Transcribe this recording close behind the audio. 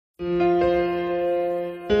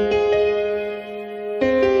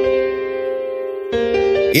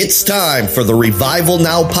It's time for the Revival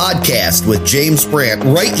Now podcast with James Brandt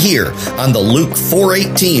right here on the Luke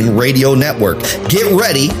 4:18 radio network. Get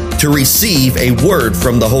ready to receive a word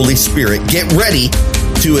from the Holy Spirit. Get ready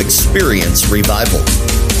to experience revival.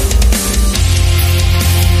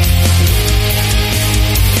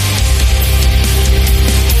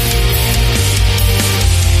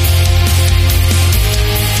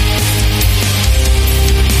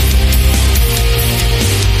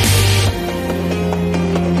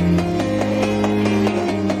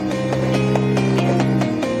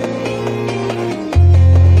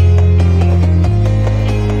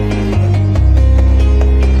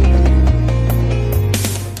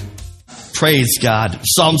 Praise God.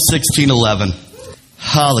 Psalm 16:11.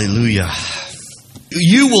 Hallelujah.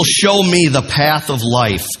 You will show me the path of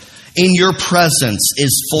life. In your presence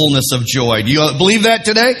is fullness of joy. Do you believe that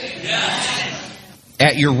today? Yes.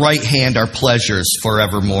 At your right hand are pleasures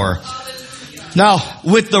forevermore. Now,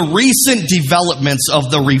 with the recent developments of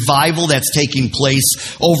the revival that's taking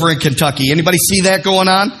place over in Kentucky, anybody see that going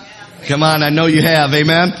on? Come on, I know you have.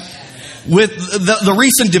 Amen. With the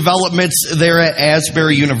recent developments there at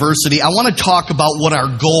Asbury University, I want to talk about what our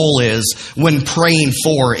goal is when praying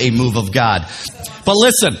for a move of God. But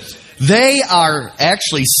listen, they are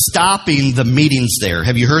actually stopping the meetings there.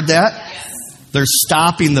 Have you heard that? They're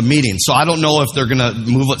stopping the meetings. So I don't know if they're going to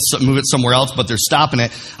move it somewhere else, but they're stopping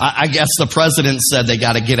it. I guess the president said they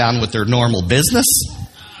got to get on with their normal business.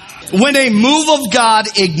 When a move of God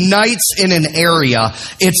ignites in an area,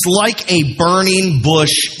 it's like a burning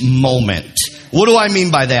bush moment. What do I mean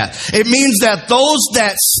by that? It means that those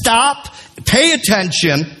that stop, pay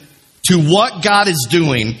attention to what God is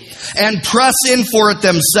doing and press in for it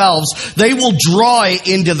themselves, they will draw it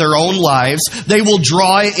into their own lives. They will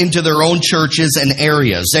draw it into their own churches and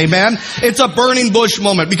areas. Amen? It's a burning bush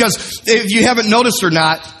moment because if you haven't noticed or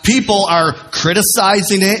not, people are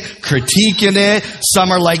criticizing it, critiquing it.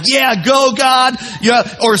 Some are like, yeah, go God. Yeah,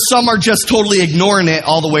 or some are just totally ignoring it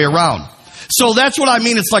all the way around. So that's what I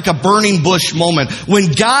mean. It's like a burning bush moment.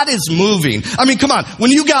 When God is moving, I mean, come on,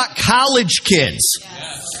 when you got college kids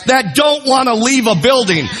that don't want to leave a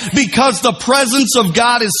building because the presence of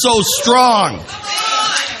God is so strong.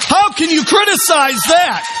 How can you criticize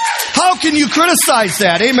that? How can you criticize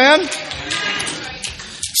that? Amen?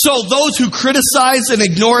 So those who criticize and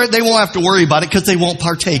ignore it, they won't have to worry about it because they won't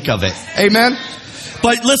partake of it. Amen?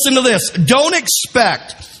 But listen to this. Don't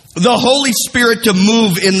expect the Holy Spirit to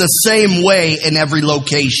move in the same way in every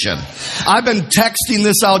location. I've been texting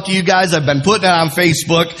this out to you guys. I've been putting it on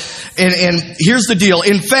Facebook. And here's the deal.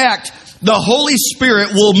 In fact, the Holy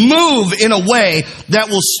Spirit will move in a way that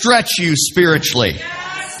will stretch you spiritually.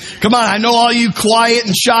 Come on, I know all you quiet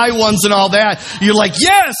and shy ones and all that. You're like,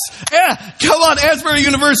 yes, come on, Asbury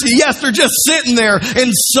University. Yes, they're just sitting there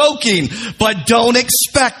and soaking. But don't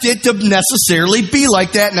expect it to necessarily be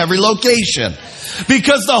like that in every location.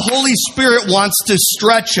 Because the Holy Spirit wants to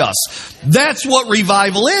stretch us. That's what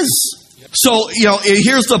revival is. So,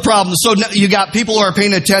 here's the problem. So you got people who are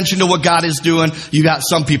paying attention to what God is doing. You got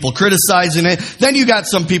some people criticizing it. Then you got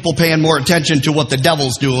some people paying more attention to what the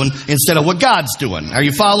devil's doing instead of what God's doing. Are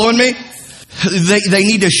you following me? They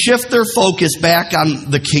need to shift their focus back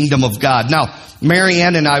on the kingdom of God. Now, Mary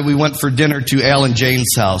Ann and I, we went for dinner to Al and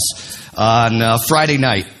Jane's house on Friday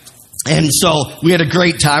night. And so we had a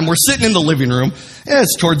great time. We're sitting in the living room.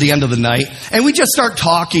 It's toward the end of the night. And we just start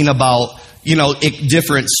talking about,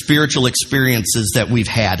 different spiritual experiences that we've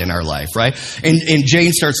had in our life, right? And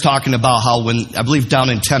Jane starts talking about how when, I believe down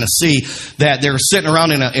in Tennessee, that they were sitting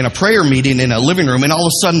around in a prayer meeting in a living room, and all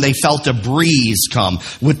of a sudden they felt a breeze come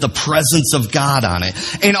with the presence of God on it.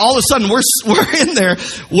 And all of a sudden we're in there,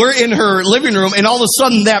 we're in her living room, and all of a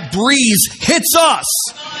sudden that breeze hits us.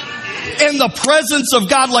 And the presence of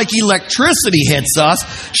God, like electricity, hits us.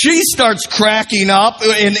 She starts cracking up,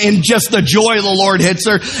 and just the joy of the Lord hits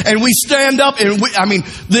her. And we stand up, and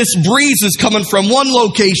this breeze is coming from one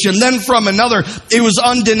location, then from another. It was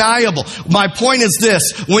undeniable. My point is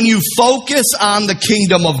this: when you focus on the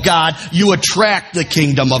kingdom of God, you attract the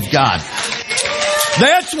kingdom of God.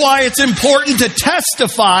 That's why it's important to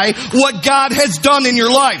testify what God has done in your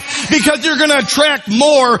life, because you're going to attract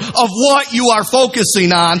more of what you are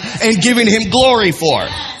focusing on and giving Him glory for.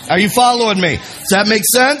 Are you following me? Does that make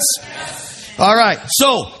sense? All right.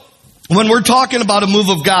 So when we're talking about a move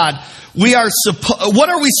of God, what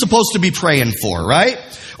are we supposed to be praying for, right?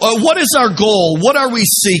 What is our goal? What are we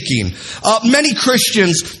seeking? Many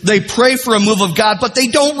Christians, they pray for a move of God, but they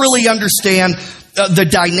don't really understand the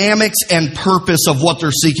dynamics and purpose of what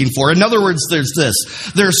they're seeking for. In other words, there's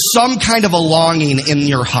some kind of a longing in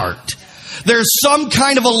your heart. There's some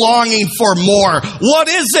kind of a longing for more. What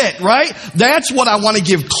is it, right? That's what I want to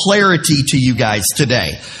give clarity to you guys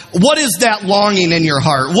today. What is that longing in your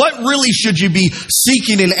heart? What really should you be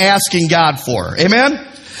seeking and asking God for? Amen?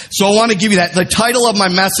 So I want to give you that. The title of my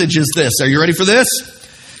message is this. Are you ready for this?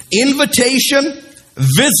 Invitation,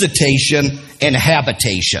 Visitation, and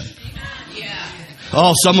Habitation.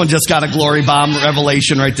 Oh, someone just got a glory bomb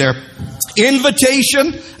revelation right there.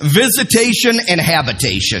 Invitation, visitation, and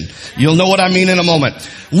habitation. You'll know what I mean in a moment.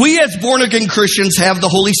 We as born-again Christians have the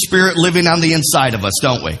Holy Spirit living on the inside of us,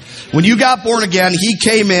 don't we? When you got born again, He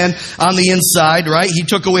came in on the inside, right? He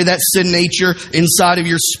took away that sin nature inside of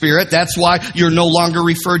your spirit. That's why you're no longer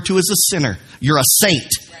referred to as a sinner. You're a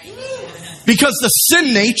saint. Because the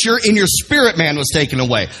sin nature in your spirit man was taken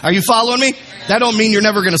away. Are you following me? That don't mean you're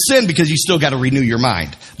never going to sin, because you still got to renew your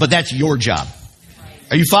mind. But that's your job.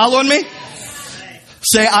 Are you following me?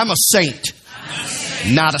 Say, I'm a saint,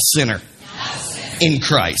 not a sinner in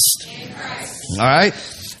Christ. All right?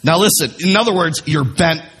 Now listen, in other words, you're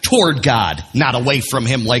bent toward God, not away from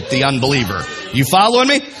Him like the unbeliever. You following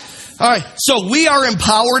me? All right, so we are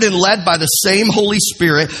empowered and led by the same Holy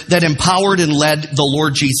Spirit that empowered and led the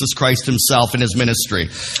Lord Jesus Christ Himself in His ministry.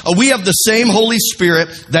 We have the same Holy Spirit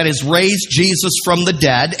that has raised Jesus from the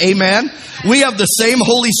dead. Amen? We have the same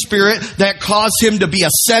Holy Spirit that caused Him to be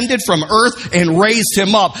ascended from earth and raised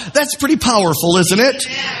Him up. That's pretty powerful, isn't it?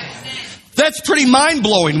 That's pretty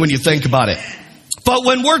mind-blowing when you think about it. But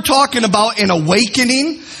when we're talking about an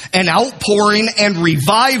awakening, an outpouring, and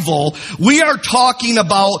revival, we are talking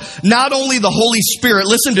about not only the Holy Spirit.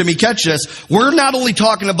 Listen to me, catch this. We're not only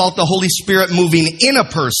talking about the Holy Spirit moving in a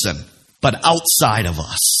person, but outside of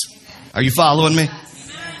us. Are you following me?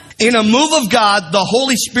 In a move of God, the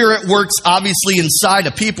Holy Spirit works obviously inside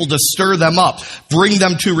of people to stir them up, bring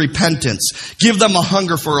them to repentance, give them a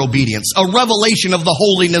hunger for obedience, a revelation of the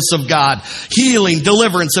holiness of God, healing,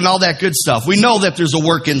 deliverance, and all that good stuff. We know that there's a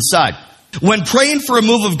work inside. When praying for a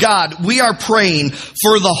move of God, we are praying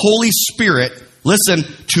for the Holy Spirit, listen,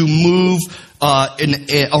 to move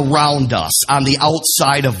around us, on the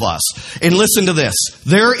outside of us. And listen to this.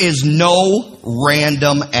 There is no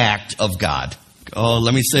random act of God. Oh,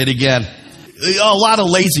 let me say it again. A lot of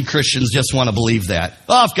lazy Christians just want to believe that.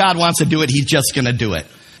 Oh, if God wants to do it, He's just going to do it.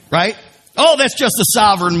 Right? Oh, that's just a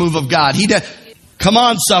sovereign move of God. Come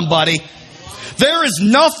on, somebody. There is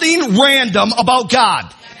nothing random about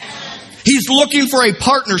God. He's looking for a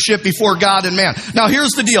partnership before God and man. Now,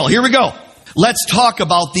 here's the deal. Here we go. Let's talk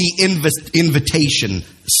about the invitation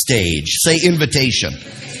stage. Say invitation.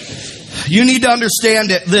 You need to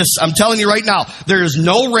understand this. I'm telling you right now, there is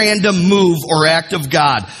no random move or act of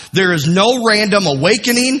God. There is no random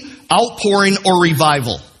awakening, outpouring, or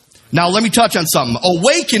revival. Now, let me touch on something.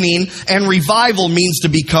 Awakening and revival means to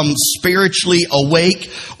become spiritually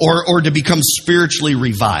awake or to become spiritually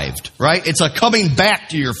revived, right? It's a coming back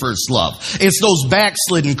to your first love. It's those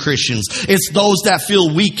backslidden Christians. It's those that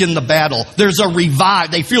feel weak in the battle. There's a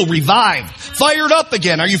revive. They feel revived, fired up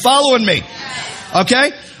again. Are you following me?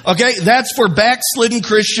 Okay? Okay, that's for backslidden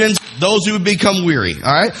Christians, those who have become weary,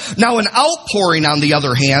 all right? Now, an outpouring, on the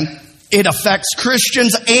other hand, it affects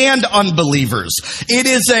Christians and unbelievers. It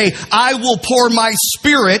is a, I will pour my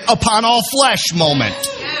spirit upon all flesh moment.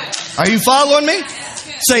 Are you following me?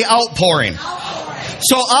 Say outpouring.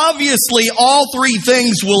 So obviously, all three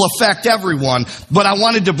things will affect everyone, but I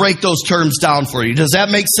wanted to break those terms down for you. Does that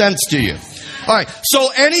make sense to you? All right, so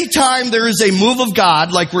anytime there is a move of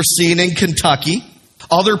God, like we're seeing in Kentucky,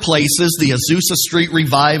 other places, the Azusa Street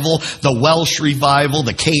Revival, the Welsh Revival,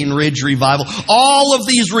 the Cane Ridge Revival, all of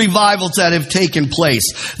these revivals that have taken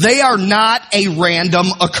place, they are not a random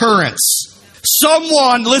occurrence.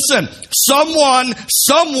 Someone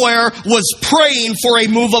somewhere was praying for a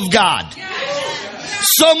move of God.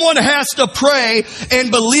 Someone has to pray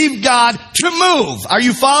and believe God to move. Are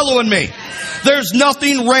you following me? There's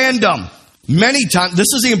nothing random. Many times,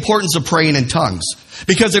 this is the importance of praying in tongues.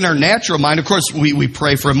 Because in our natural mind, of course, we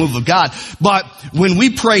pray for a move of God. But when we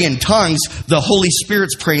pray in tongues, the Holy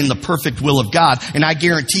Spirit's praying the perfect will of God. And I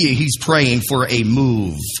guarantee you, He's praying for a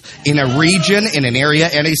move in a region, in an area,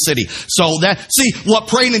 and a city. So see, what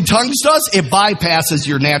praying in tongues does, it bypasses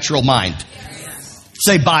your natural mind.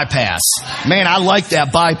 Say bypass. Man, I like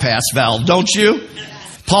that bypass valve, don't you?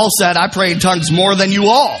 Paul said, I pray in tongues more than you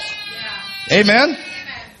all. Amen?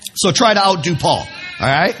 So try to outdo Paul. All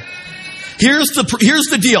right? Here's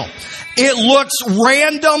the deal. It looks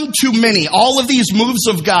random to many. All of these moves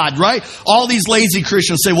of God, right? All these lazy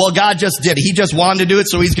Christians say, well, God just did it. He just wanted to do it,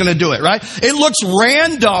 so he's going to do it, right? It looks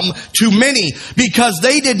random to many because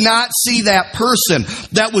they did not see that person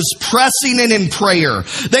that was pressing in prayer.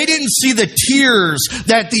 They didn't see the tears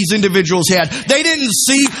that these individuals had. They didn't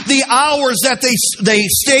see the hours that they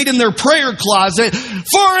stayed in their prayer closet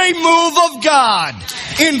for a move of God.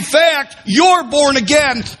 In fact, you're born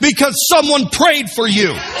again because someone prayed for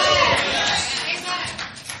you.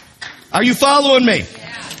 Are you following me?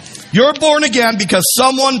 You're born again because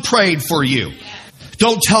someone prayed for you.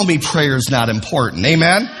 Don't tell me prayer is not important.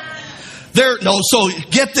 Amen? So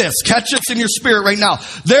get this. Catch this in your spirit right now.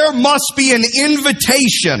 There must be an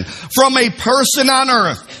invitation from a person on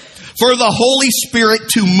earth for the Holy Spirit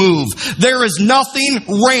to move. There is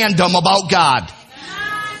nothing random about God.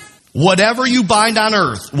 Whatever you bind on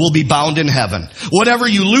earth will be bound in heaven. Whatever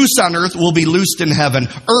you loose on earth will be loosed in heaven.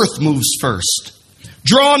 Earth moves first.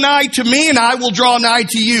 Draw nigh to me and I will draw nigh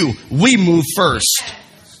to you. We move first.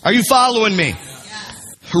 Are you following me?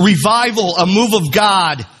 Revival, a move of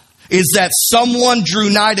God, is that someone drew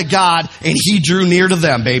nigh to God and he drew near to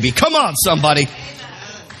them, baby. Come on, somebody.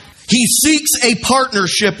 He seeks a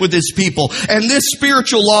partnership with his people. And this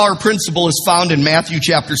spiritual law or principle is found in Matthew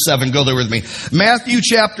chapter 7. Go there with me. Matthew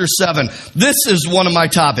chapter 7. This is one of my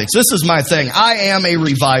topics. This is my thing. I am a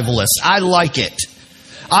revivalist. I like it.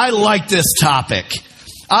 I like this topic.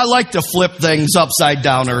 I like to flip things upside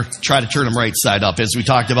down or try to turn them right side up, as we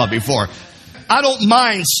talked about before. I don't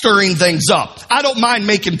mind stirring things up. I don't mind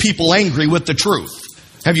making people angry with the truth.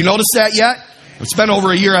 Have you noticed that yet? It's been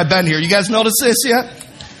over a year I've been here. You guys notice this yet?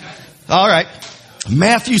 All right.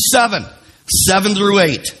 Matthew 7, 7 through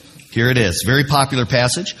 8. Here it is. Very popular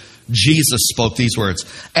passage. Jesus spoke these words.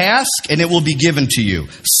 Ask and it will be given to you.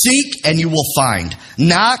 Seek and you will find.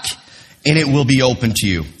 Knock and it will be open to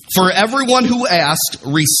you. For everyone who asks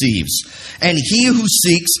receives, and he who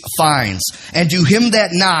seeks finds, and to him that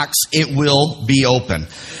knocks it will be open.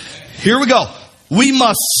 Here we go. We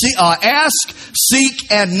must ask,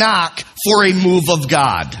 seek, and knock for a move of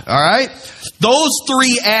God. All right? Those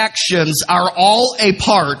three actions are all a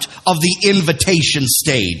part of the invitation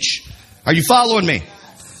stage. Are you following me?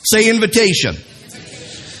 Say invitation.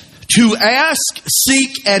 To ask,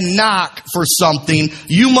 seek, and knock for something,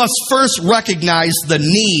 you must first recognize the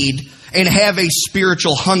need and have a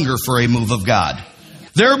spiritual hunger for a move of God.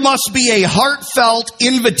 There must be a heartfelt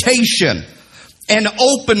invitation and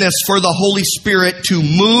openness for the Holy Spirit to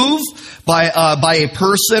move by a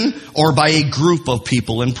person or by a group of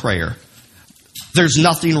people in prayer. There's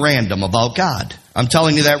nothing random about God. I'm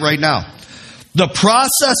telling you that right now. The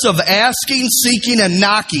process of asking, seeking, and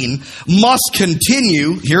knocking must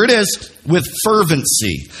continue, here it is, with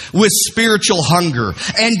fervency, with spiritual hunger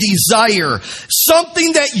and desire.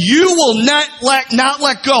 Something that you will not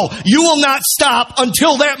let go. You will not stop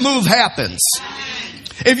until that move happens.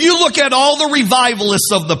 If you look at all the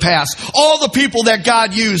revivalists of the past, all the people that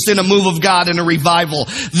God used in a move of God in a revival,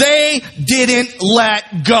 they didn't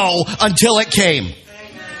let go until it came.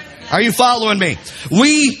 Are you following me?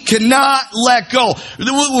 We cannot let go.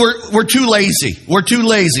 We're too lazy. We're too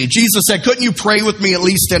lazy. Jesus said, couldn't you pray with me at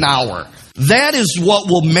least an hour? That is what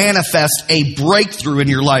will manifest a breakthrough in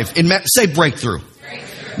your life. Say breakthrough.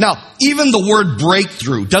 Now, even the word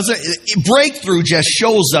breakthrough breakthrough just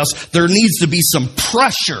shows us there needs to be some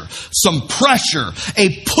pressure,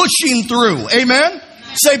 a pushing through. Amen?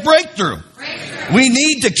 Say breakthrough. We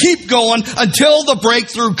need to keep going until the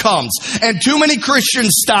breakthrough comes. And too many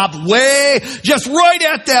Christians stop just right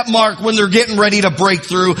at that mark when they're getting ready to break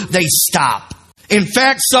through. They stop. In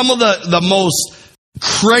fact, some of the most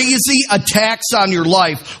crazy attacks on your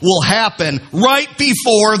life will happen right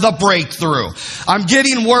before the breakthrough. I'm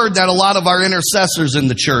getting word that a lot of our intercessors in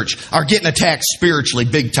the church are getting attacked spiritually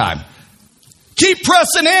big time. Keep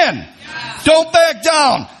pressing in. Don't back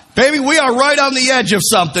down. Baby, we are right on the edge of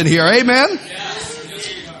something here. Amen?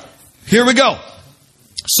 Here we go.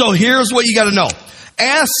 So here's what you got to know.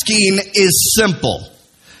 Asking is simple.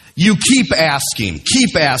 You keep asking.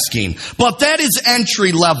 But that is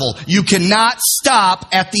entry level. You cannot stop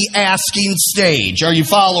at the asking stage. Are you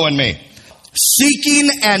following me? Seeking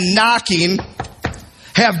and knocking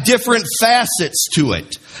have different facets to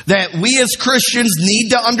it that we as Christians need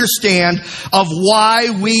to understand of why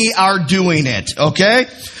we are doing it, okay?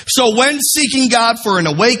 So when seeking God for an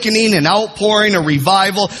awakening, an outpouring, a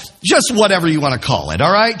revival, just whatever you want to call it,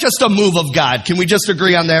 all right? Just a move of God. Can we just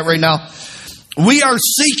agree on that right now? We are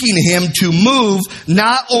seeking Him to move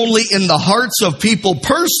not only in the hearts of people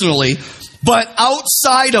personally, but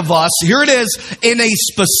outside of us, here it is, in a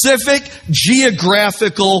specific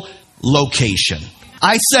geographical location.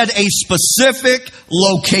 I said a specific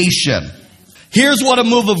location. Here's what a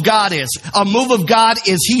move of God is. A move of God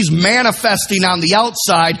is He's manifesting on the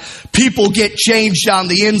outside. People get changed on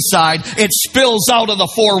the inside. It spills out of the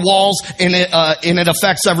four walls and it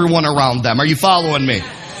affects everyone around them. Are you following me?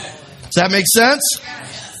 Does that make sense?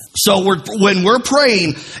 So when we're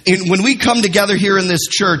praying, when we come together here in this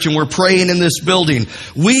church and we're praying in this building,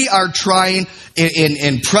 we are trying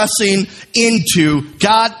and pressing into,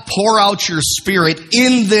 God, pour out your Spirit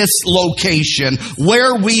in this location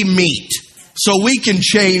where we meet so we can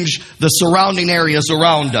change the surrounding areas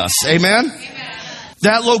around us. Amen?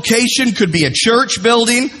 That location could be a church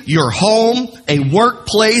building, your home, a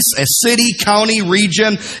workplace, a city, county,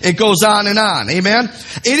 region. It goes on and on. Amen?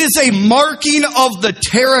 It is a marking of the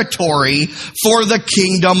territory for the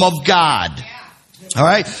kingdom of God. All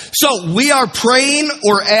right? So we are praying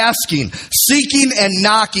or asking, seeking and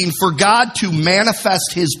knocking for God to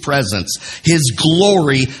manifest His presence, His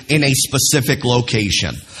glory in a specific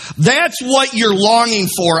location. That's what you're longing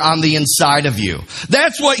for on the inside of you.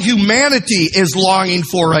 That's what humanity is longing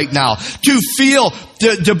for right now. To feel,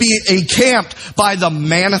 to be encamped by the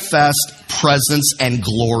manifest presence and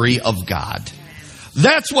glory of God.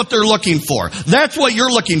 That's what they're looking for. That's what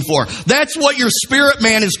you're looking for. That's what your spirit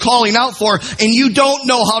man is calling out for, and you don't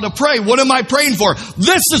know how to pray. What am I praying for?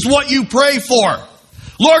 This is what you pray for.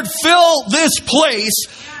 Lord, fill this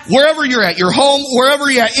place. Wherever you're at, your home, wherever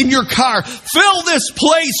you're at, in your car, fill this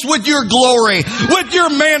place with your glory, with your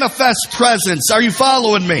manifest presence. Are you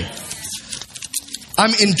following me? I'm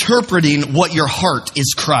interpreting what your heart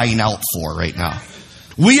is crying out for right now.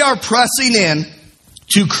 We are pressing in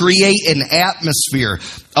to create an atmosphere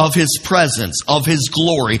of His presence, of His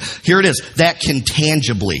glory. Here it is, that can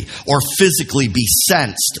tangibly or physically be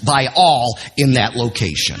sensed by all in that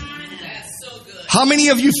location. How many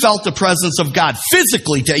of you felt the presence of God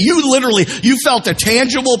physically today? You felt a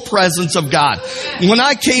tangible presence of God. When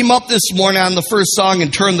I came up this morning on the first song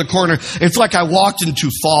and turned the corner, it's like I walked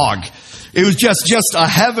into fog. It was just a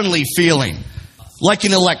heavenly feeling. Like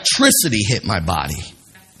an electricity hit my body.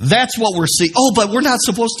 That's what we're seeing. Oh, but we're not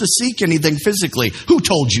supposed to seek anything physically. Who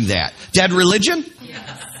told you that? Dead religion?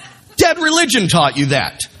 Dead religion taught you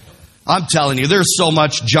that. I'm telling you, there's so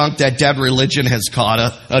much junk that dead religion has taught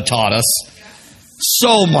us.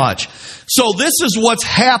 So much. So this is what's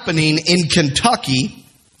happening in Kentucky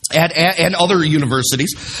and other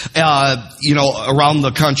universities, around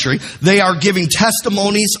the country. They are giving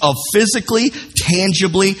testimonies of physically,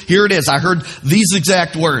 tangibly. Here it is. I heard these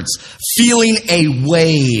exact words. Feeling a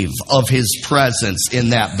wave of His presence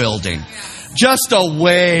in that building. Just a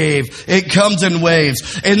wave. It comes in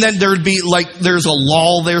waves. And then there'd be there's a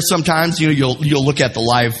lull there sometimes. You'll look at the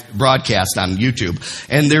live broadcast on YouTube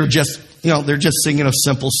and they're just singing a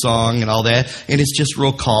simple song and all that, and it's just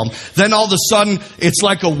real calm. Then all of a sudden, it's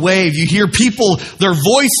like a wave. You hear people, their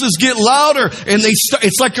voices get louder, and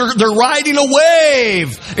it's like they're riding a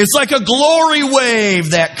wave. It's like a glory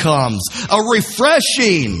wave that comes, a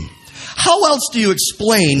refreshing. How else do you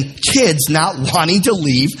explain kids not wanting to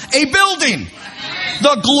leave a building?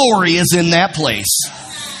 The glory is in that place.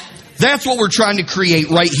 That's what we're trying to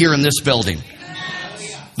create right here in this building.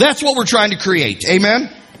 That's what we're trying to create.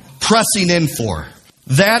 Amen? Pressing in for.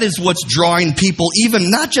 That is what's drawing people,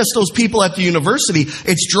 even not just those people at the university,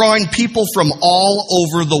 it's drawing people from all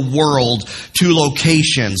over the world to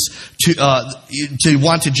locations to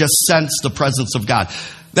want to just sense the presence of God.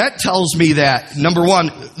 That tells me that, number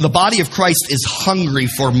one, the body of Christ is hungry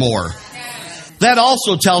for more. That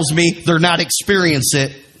also tells me they're not experiencing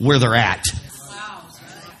it where they're at.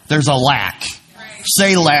 There's a lack.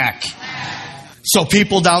 Say lack. So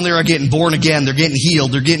people down there are getting born again. They're getting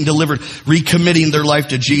healed. They're getting delivered, recommitting their life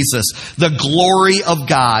to Jesus. The glory of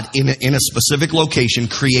God in a specific location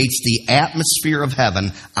creates the atmosphere of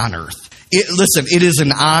heaven on earth. It is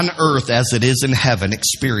an on earth as it is in heaven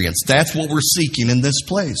experience. That's what we're seeking in this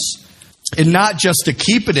place. And not just to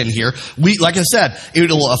keep it in here. Like I said,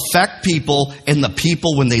 it'll affect people, and the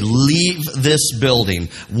people, when they leave this building,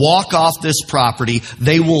 walk off this property,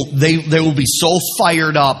 they will be so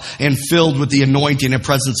fired up and filled with the anointing and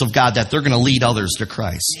presence of God that they're going to lead others to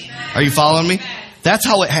Christ. Are you following me? That's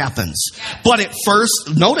how it happens. But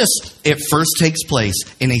notice it first takes place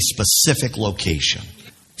in a specific location.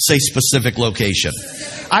 Say specific location.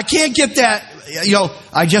 I can't get that,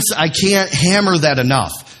 I can't hammer that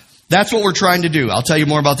enough. That's what we're trying to do. I'll tell you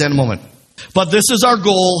more about that in a moment. But this is our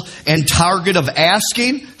goal and target of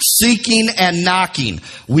asking, seeking, and knocking.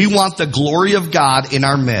 We want the glory of God in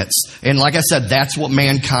our midst. And like I said, that's what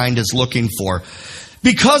mankind is looking for.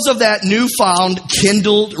 Because of that newfound,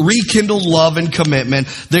 rekindled love and commitment,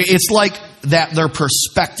 it's like that their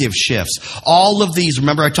perspective shifts. All of these,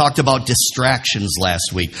 remember I talked about distractions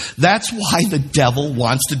last week. That's why the devil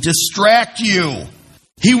wants to distract you.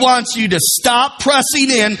 He wants you to stop pressing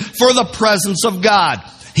in for the presence of God.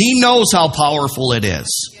 He knows how powerful it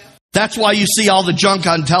is. That's why you see all the junk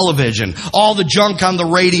on television, all the junk on the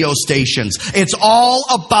radio stations. It's all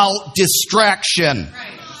about distraction.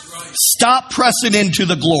 Stop pressing into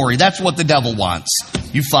the glory. That's what the devil wants.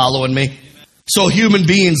 You following me? So human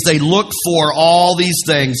beings, they look for all these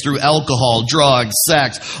things through alcohol, drugs,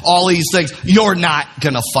 sex, all these things. You're not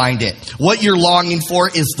going to find it. What you're longing for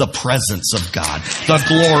is the presence of God, the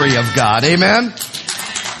glory of God. Amen?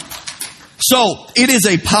 So it is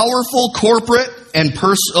a powerful corporate and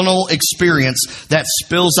personal experience that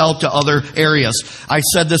spills out to other areas. I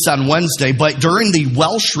said this on Wednesday, but during the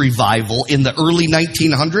Welsh revival in the early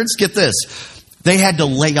 1900s, get this, they had to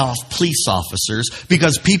lay off police officers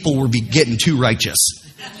because people were getting too righteous.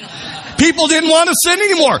 People didn't want to sin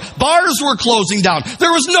anymore. Bars were closing down.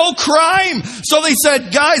 There was no crime. So they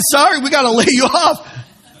said, guys, sorry, we got to lay you off.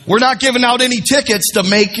 We're not giving out any tickets to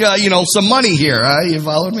make, some money here. You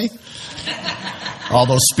following me? All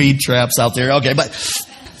those speed traps out there. Okay, but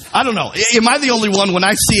I don't know. Am I the only one when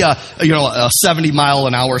I see a 70 mile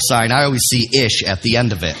an hour sign, I always see ish at the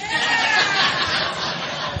end of it.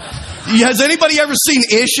 Has anybody ever seen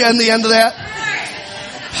ish at the end of that?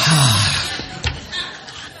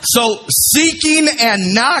 So seeking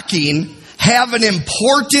and knocking have an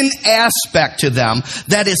important aspect to them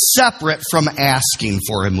that is separate from asking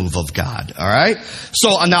for a move of God. All right?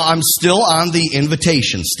 So now I'm still on the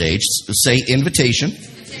invitation stage. Say invitation.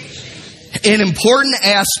 An important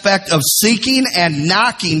aspect of seeking and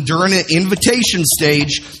knocking during an invitation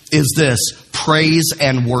stage is this: praise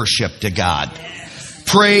and worship to God.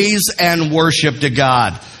 Praise and worship to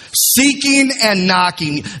God. Seeking and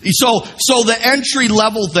knocking. So the entry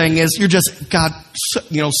level thing is you're just, God,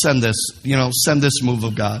 send this, send this move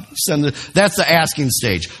of God. That's the asking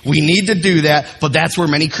stage. We need to do that, but that's where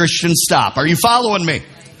many Christians stop. Are you following me?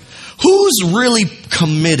 Who's really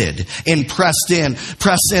committed and press in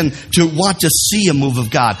to want to see a move of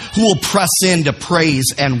God? Who will press in to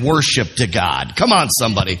praise and worship to God? Come on,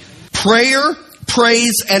 somebody. Prayer,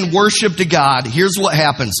 praise, and worship to God, here's what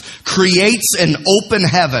happens. Creates an open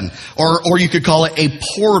heaven, or you could call it a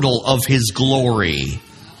portal of His glory.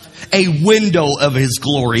 A window of His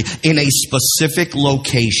glory in a specific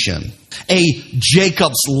location. A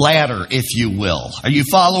Jacob's ladder, if you will. Are you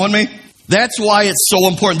following me? That's why it's so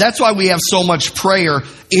important. That's why we have so much prayer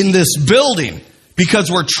in this building. Because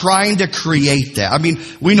we're trying to create that. I mean,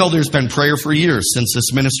 we know there's been prayer for years since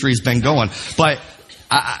this ministry has been going. But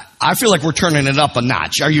I feel like we're turning it up a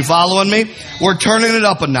notch. Are you following me? We're turning it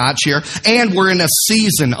up a notch here. And we're in a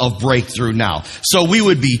season of breakthrough now. So we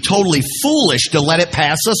would be totally foolish to let it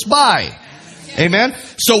pass us by. Amen?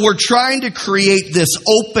 So we're trying to create this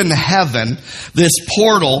open heaven, this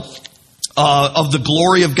portal of the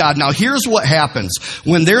glory of God. Now, here's what happens.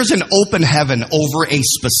 When there's an open heaven over a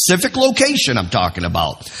specific location I'm talking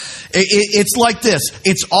about, it's like this.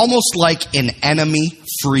 It's almost like an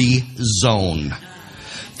enemy-free zone.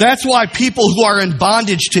 That's why people who are in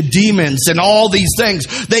bondage to demons and all these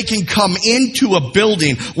things, they can come into a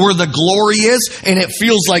building where the glory is and it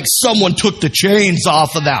feels like someone took the chains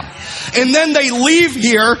off of them. And then they leave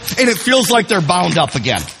here and it feels like they're bound up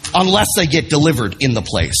again, unless they get delivered in the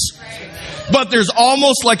place. But there's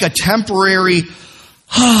almost like a temporary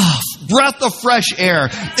breath of fresh air.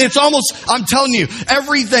 It's almost, I'm telling you,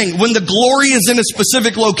 everything, when the glory is in a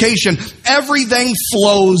specific location, everything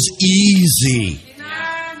flows easy.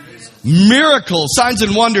 Miracles, signs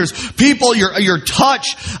and wonders, people, your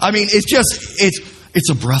touch. I mean, it's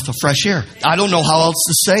a breath of fresh air. I don't know how else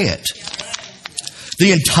to say it.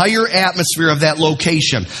 The entire atmosphere of that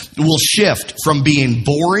location will shift from being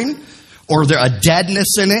boring or there a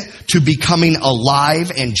deadness in it to becoming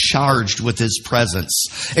alive and charged with His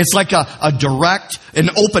presence. It's like an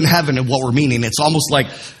open heaven in what we're meaning. It's almost like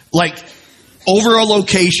over a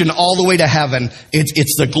location all the way to heaven,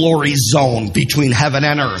 it's the glory zone between heaven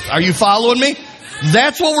and earth. Are you following me?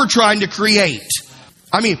 That's what we're trying to create.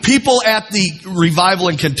 I mean, people at the revival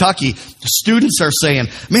in Kentucky, students are saying,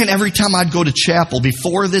 man, every time I'd go to chapel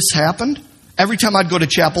before this happened, every time I'd go to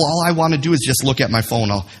chapel, all I want to do is just look at my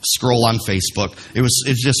phone. I'll scroll on Facebook.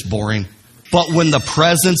 It's just boring. But when the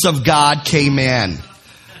presence of God came in,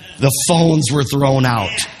 the phones were thrown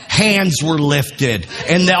out. Hands were lifted.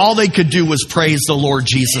 And all they could do was praise the Lord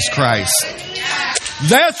Jesus Christ.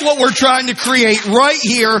 That's what we're trying to create right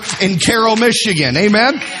here in Carroll, Michigan.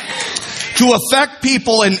 Amen? to affect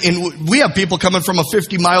people, and we have people coming from a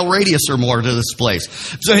 50-mile radius or more to this place.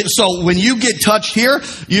 So when you get touched here,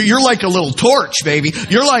 you're like a little torch, baby.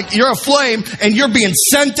 You're a flame, and you're being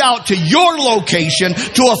sent out to your location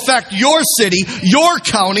to affect your city, your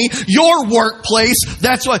county, your workplace.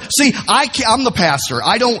 That's what. See, I'm the pastor.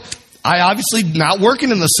 I obviously not working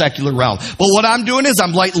in the secular realm, but what I'm doing is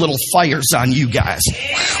I'm lighting little fires on you guys.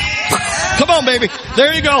 Come on, baby.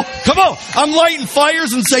 There you go. Come on. I'm lighting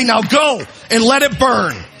fires and say, now go and let it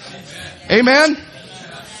burn. Amen?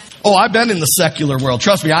 Oh, I've been in the secular world.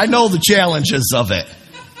 Trust me, I know the challenges of it.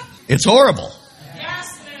 It's horrible.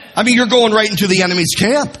 I mean, you're going right into the enemy's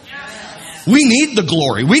camp. We need the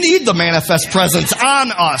glory. We need the manifest presence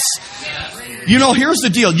on us. You know, here's the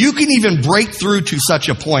deal. You can even break through to such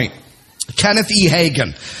a point. Kenneth E.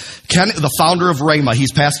 Hagin, the founder of Rhema,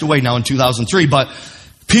 he's passed away now in 2003, but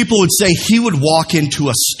people would say he would walk into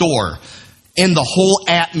a store and the whole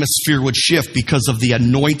atmosphere would shift because of the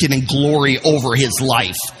anointing and glory over his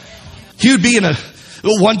life. He would be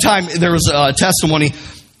one time there was a testimony,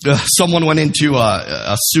 someone went into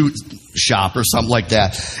a suit shop or something like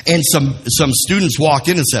that, and some students walked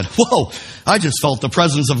in and said, whoa, I just felt the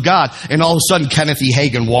presence of God. And all of a sudden, Kenneth E.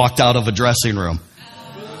 Hagin walked out of a dressing room.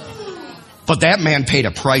 But that man paid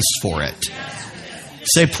a price for it.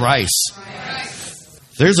 Say price.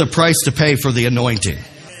 There's a price to pay for the anointing.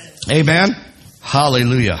 Amen?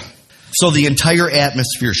 Hallelujah. So the entire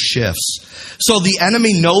atmosphere shifts. So the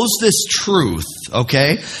enemy knows this truth,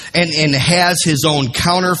 okay, and has his own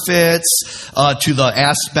counterfeits to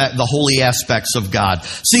the holy aspects of God.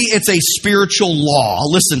 See, it's a spiritual law.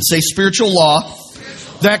 Listen, say spiritual law.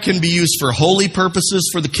 That can be used for holy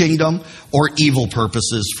purposes for the kingdom or evil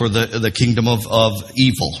purposes for the kingdom of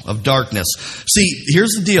evil, of darkness. See,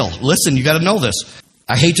 here's the deal. Listen, you got to know this.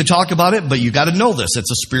 I hate to talk about it, but you got to know this.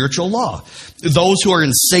 It's a spiritual law. Those who are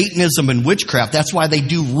in Satanism and witchcraft, that's why they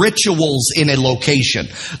do rituals in a location.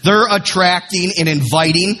 They're attracting and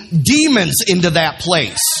inviting demons into that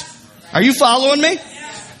place. Are you following me?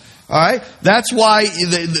 All right, that's why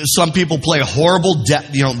some people play horrible,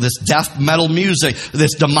 this death metal music,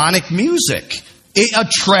 this demonic music. It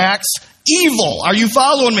attracts evil. Are you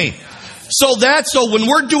following me? So when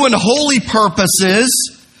we're doing holy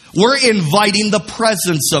purposes, we're inviting the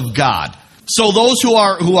presence of God. So those who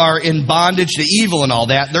are in bondage to evil and all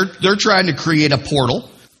that, they're trying to create a portal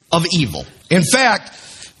of evil. In fact,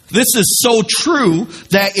 this is so true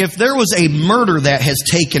that if there was a murder that has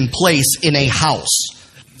taken place in a house,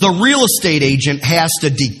 the real estate agent has to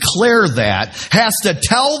declare that, has to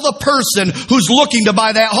tell the person who's looking to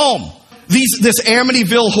buy that home. This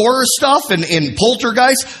Amityville horror stuff and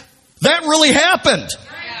Poltergeist, that really happened.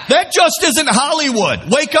 That just isn't Hollywood.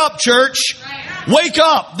 Wake up, church. Wake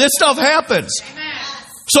up. This stuff happens.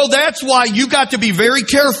 So that's why you got to be very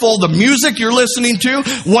careful. The music you're listening to,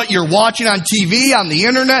 what you're watching on TV, on the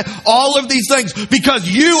internet, all of these things. Because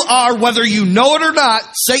you are, whether you know it or not,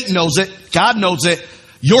 Satan knows it, God knows it,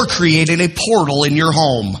 you're creating a portal in your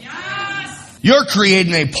home. Yes. You're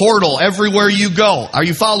creating a portal everywhere you go. Are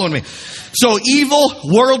you following me? So evil,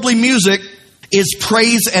 worldly music is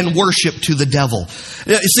praise and worship to the devil.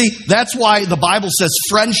 See, that's why the Bible says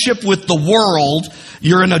friendship with the world,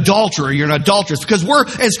 you're an adulterer, you're an adulteress. Because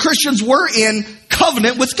as Christians, we're in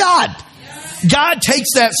covenant with God. Yes. God takes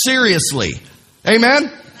that seriously.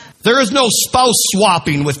 Amen? There is no spouse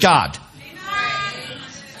swapping with God.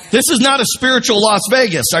 This is not a spiritual Las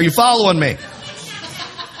Vegas. Are you following me?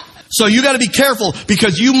 So you got to be careful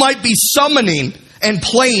because you might be summoning and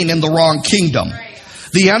playing in the wrong kingdom.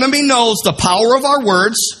 The enemy knows the power of our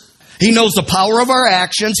words. He knows the power of our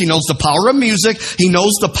actions. He knows the power of music. He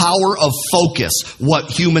knows the power of focus.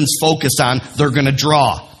 What humans focus on, they're going to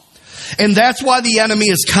draw. And that's why the enemy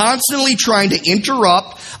is constantly trying to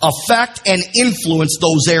interrupt, affect, and influence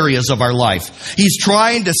those areas of our life. He's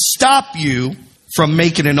trying to stop you from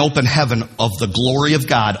making an open heaven of the glory of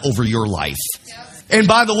God over your life. And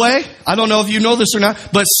by the way, I don't know if you know this or not,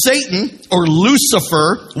 but Satan, or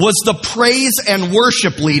Lucifer, was the praise and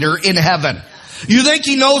worship leader in heaven. You think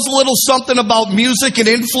he knows a little something about music and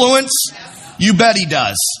influence? You bet he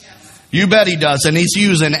does. You bet he does. And he's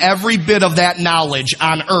using every bit of that knowledge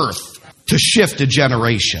on earth to shift a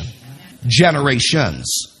generation. Generations.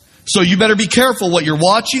 So you better be careful what you're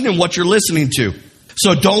watching and what you're listening to.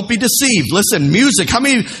 So don't be deceived. Listen, music. How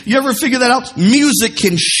many of you ever figure that out? Music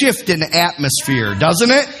can shift an atmosphere, doesn't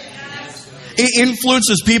it? It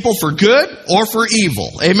influences people for good or for evil.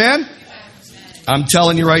 Amen? I'm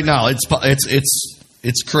telling you right now,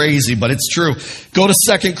 it's crazy, but it's true. Go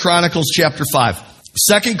to 2 Chronicles chapter 5.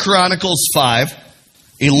 2 Chronicles 5,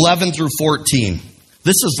 11 through 14.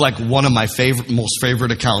 This is like one of my most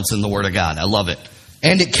favorite accounts in the Word of God. I love it.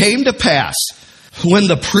 And it came to pass, when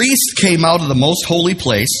the priest came out of the most holy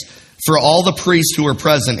place, for all the priests who were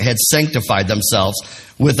present had sanctified themselves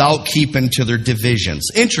without keeping to their divisions.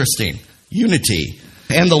 Interesting. Unity.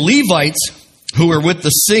 And the Levites who were with the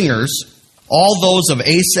singers, all those of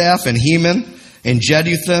Asaph and Heman and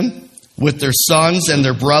Jeduthun, with their sons and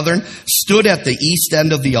their brethren, stood at the east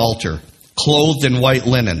end of the altar, clothed in white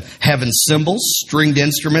linen, having cymbals, stringed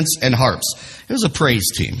instruments, and harps. It was a praise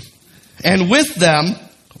team. And with them,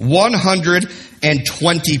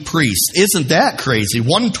 120 priests. Isn't that crazy?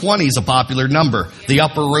 120 is a popular number. The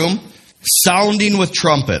upper room, sounding with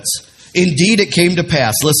trumpets. Indeed, it came to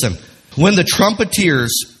pass, listen, when the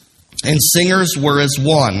trumpeters and singers were as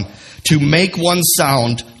one, to make one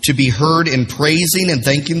sound to be heard in praising and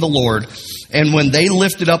thanking the Lord, and when they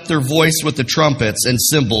lifted up their voice with the trumpets and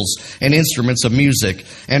cymbals and instruments of music,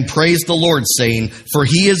 and praised the Lord, saying, for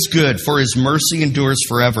he is good, for his mercy endures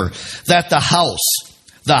forever, that the house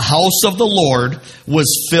of the Lord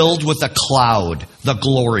was filled with a cloud, the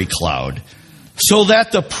glory cloud, so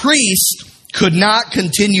that the priest could not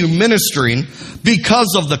continue ministering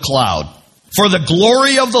because of the cloud. For the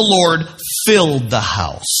glory of the Lord filled the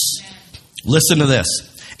house. Listen to this.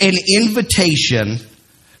 An invitation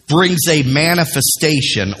brings a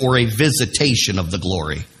manifestation or a visitation of the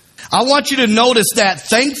glory. I want you to notice that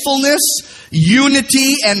thankfulness,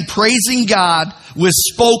 unity, and praising God with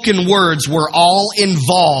spoken words were all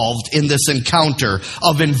involved in this encounter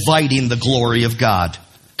of inviting the glory of God.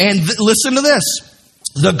 And listen to this.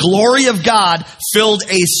 The glory of God filled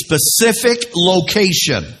a specific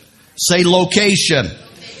location. Say location.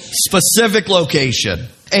 Specific location.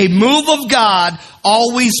 A move of God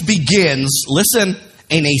always begins, listen,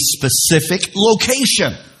 in a specific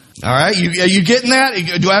location. All right? Are you getting that?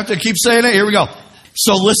 Do I have to keep saying it? Here we go.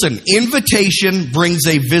 So listen, invitation brings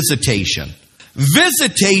a visitation.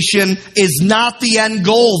 Visitation is not the end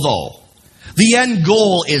goal, though. The end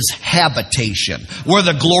goal is habitation, where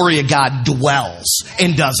the glory of God dwells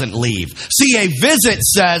and doesn't leave. See, a visit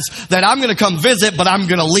says that I'm going to come visit, but I'm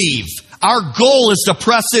going to leave. Our goal is to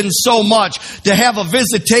press in so much, to have a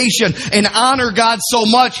visitation and honor God so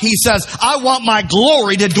much. He says, I want my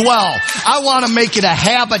glory to dwell. I want to make it a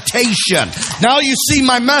habitation. Now you see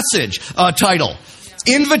my message title.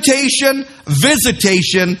 Invitation,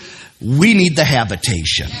 visitation, we need the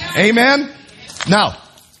habitation. Amen? Now,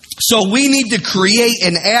 so we need to create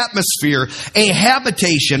an atmosphere, a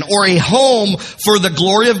habitation, or a home for the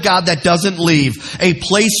glory of God that doesn't leave, a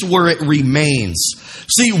place where it remains.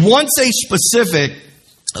 See, once a specific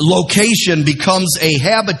location becomes a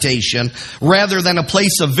habitation rather than a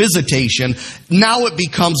place of visitation, now it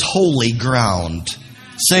becomes holy ground.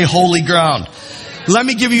 Say holy ground. Let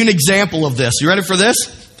me give you an example of this. You ready for this?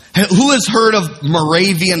 Who has heard of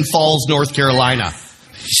Moravian Falls, North Carolina?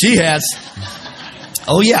 She has.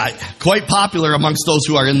 Oh yeah, quite popular amongst those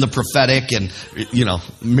who are in the prophetic and,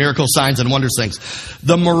 miracle signs and wonders things.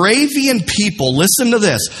 The Moravian people, listen to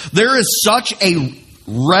this. There is such a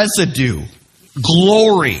residue,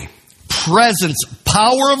 glory, presence,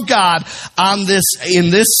 power of God in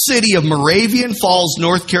this city of Moravian Falls,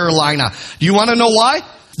 North Carolina. Do you want to know why?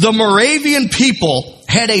 The Moravian people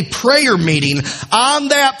had a prayer meeting on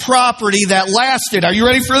that property that lasted. Are you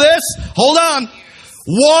ready for this? Hold on.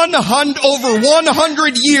 Over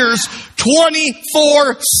 100 years,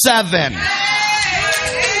 24/7.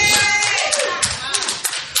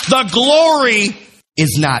 The glory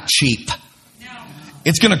is not cheap.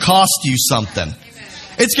 It's going to cost you something.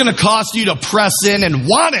 It's going to cost you to press in and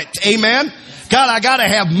want it. Amen. God, I got to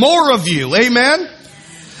have more of you. Amen.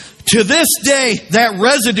 To this day, that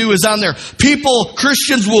residue is on there.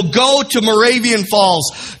 Christians will go to Moravian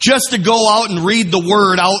Falls just to go out and read the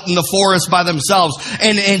Word out in the forest by themselves.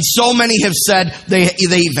 And so many have said they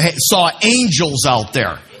saw angels out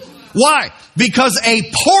there. Why? Because a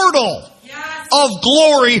portal of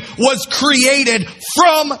glory was created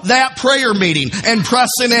from that prayer meeting and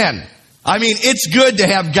pressing in. I mean, it's good to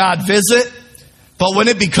have God visit, but when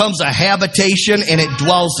it becomes a habitation and it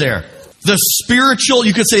dwells there,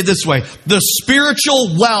 you could say it this way, the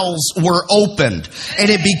spiritual wells were opened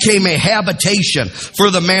and it became a habitation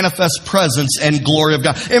for the manifest presence and glory of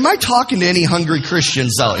God. Am I talking to any hungry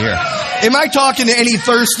Christians out here? Am I talking to any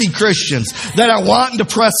thirsty Christians that are wanting to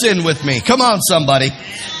press in with me? Come on, somebody.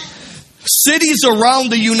 Cities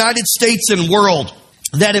around the United States and world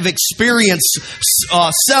that have experienced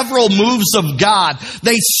several moves of God,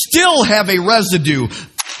 they still have a residue.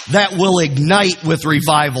 that will ignite with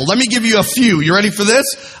revival. Let me give you a few. You ready for this?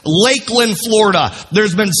 Lakeland, Florida.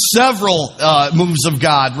 There's been several moves of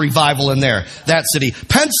God, revival in there, that city.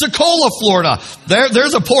 Pensacola, Florida.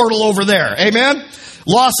 There's a portal over there. Amen?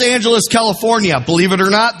 Los Angeles, California. Believe it or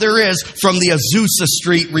not, there is, from the Azusa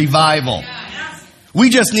Street revival. We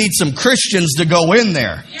just need some Christians to go in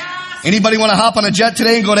there. Anybody want to hop on a jet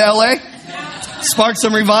today and go to LA? Spark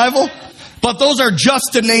some revival? But those are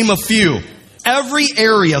just to name a few. Every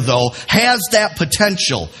area, though, has that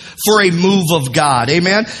potential for a move of God.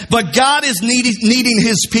 Amen? But God is needing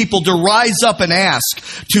His people to rise up and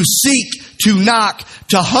ask, to seek, to knock,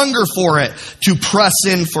 to hunger for it, to press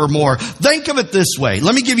in for more. Think of it this way.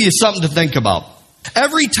 Let me give you something to think about.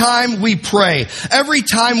 Every time we pray, every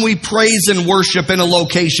time we praise and worship in a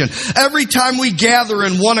location, every time we gather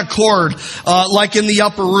in one accord, like in the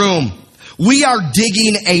upper room, we are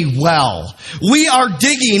digging a well. We are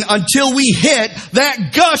digging until we hit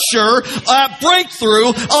that gusher, breakthrough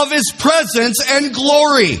of His presence and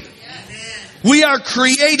glory. We are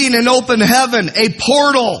creating an open heaven, a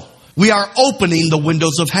portal. We are opening the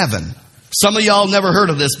windows of heaven. Some of y'all never heard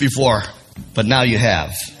of this before, but now you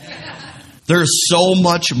have. There's so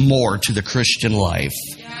much more to the Christian life.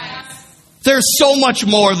 There's so much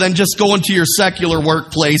more than just going to your secular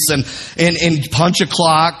workplace and punch a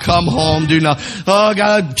clock, come home, do nothing. Oh,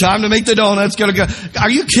 God, time to make the donuts. Gotta go. Are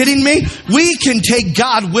you kidding me? We can take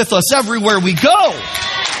God with us everywhere we go.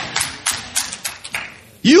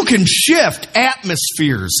 You can shift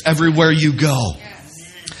atmospheres everywhere you go.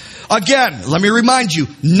 Again, let me remind you,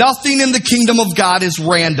 nothing in the kingdom of God is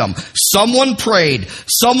random. Someone prayed,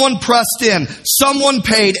 someone pressed in, someone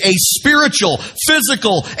paid a spiritual,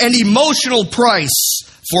 physical, and emotional price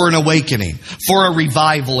for an awakening, for a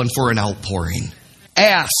revival, and for an outpouring.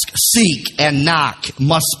 Ask, seek, and knock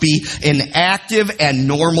must be an active and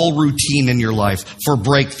normal routine in your life for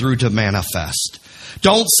breakthrough to manifest.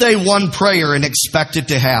 Don't say one prayer and expect it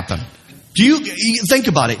to happen. Do you think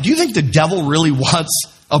about it? Do you think the devil really wants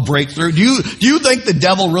a breakthrough? Do you think the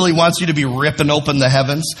devil really wants you to be ripping open the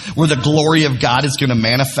heavens where the glory of God is going to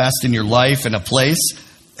manifest in your life in a place?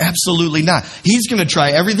 Absolutely not. He's going to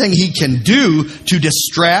try everything he can do to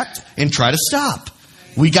distract and try to stop.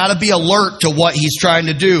 We got to be alert to what he's trying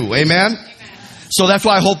to do. Amen? So that's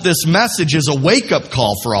why I hope this message is a wake-up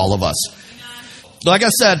call for all of us. Like I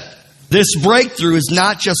said, this breakthrough is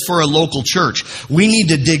not just for a local church. We need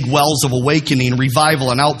to dig wells of awakening,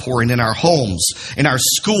 revival, and outpouring in our homes, in our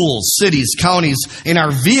schools, cities, counties, in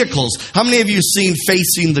our vehicles. How many of you have seen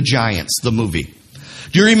Facing the Giants, the movie?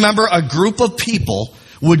 Do you remember a group of people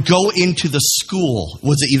would go into the school?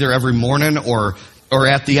 Was it either every morning or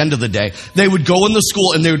at the end of the day? They would go in the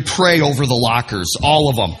school and they would pray over the lockers, all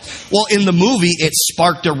of them. Well, in the movie, it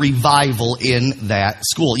sparked a revival in that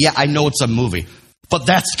school. Yeah, I know it's a movie. But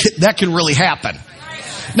that can really happen.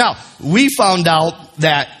 Now, we found out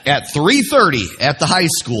that at 3:30 at the high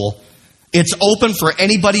school, it's open for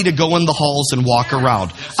anybody to go in the halls and walk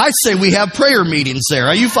around. I say we have prayer meetings there.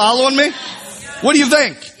 Are you following me? What do you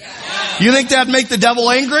think? You think that'd make the devil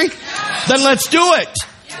angry? Then let's do it.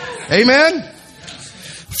 Amen?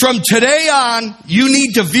 From today on, you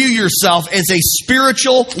need to view yourself as a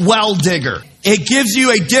spiritual well digger. It gives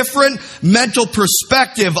you a different mental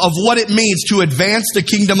perspective of what it means to advance the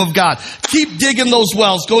kingdom of God. Keep digging those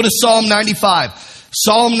wells. Go to Psalm 95.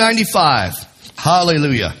 Psalm 95.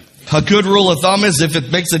 Hallelujah. A good rule of thumb is if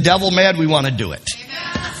it makes the devil mad, we want to do it.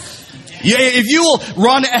 Yeah, if you will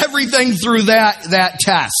run everything through that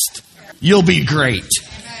test, you'll be great.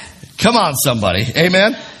 Come on, somebody.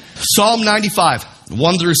 Amen. Psalm 95,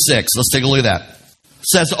 1 through 6. Let's take a look at that. It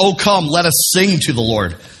says, "Oh, come, let us sing to the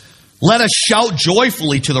Lord. Let us shout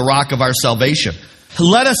joyfully to the rock of our salvation.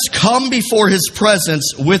 Let us come before His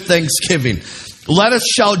presence with thanksgiving. Let us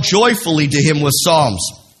shout joyfully to Him with psalms.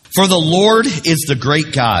 For the Lord is the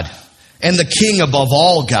great God and the King above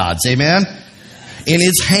all gods." Amen. "In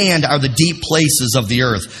His hand are the deep places of the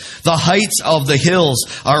earth. The heights of the hills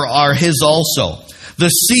are His also. The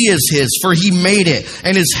sea is His, for He made it,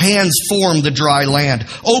 and His hands formed the dry land.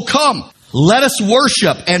 Oh, come. Let us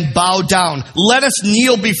worship and bow down. Let us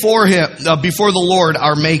kneel before Him, before the Lord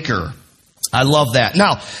our Maker." I love that.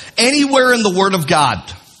 Now, anywhere in the Word of God,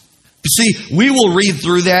 see, we will read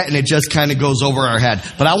through that and it just kind of goes over our head.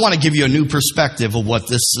 But I want to give you a new perspective of what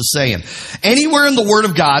this is saying. Anywhere in the Word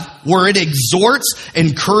of God where it exhorts,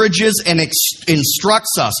 encourages, and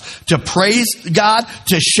instructs us to praise God,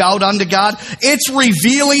 to shout unto God, it's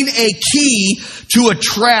revealing a key to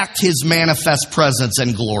attract His manifest presence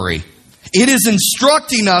and glory. It is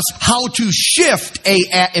instructing us how to shift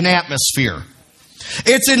an atmosphere.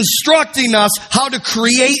 It's instructing us how to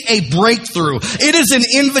create a breakthrough. It is an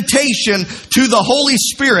invitation to the Holy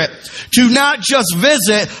Spirit to not just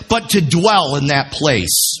visit, but to dwell in that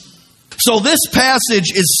place. So this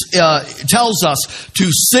passage tells us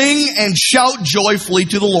to sing and shout joyfully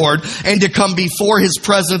to the Lord and to come before His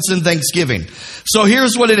presence in thanksgiving. So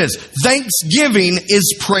here's what it is. Thanksgiving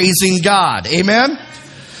is praising God. Amen?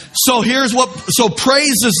 So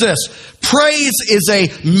praise is this. Praise is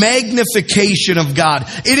a magnification of God.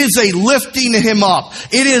 It is a lifting Him up.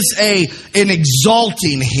 It is an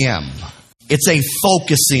exalting Him. It's a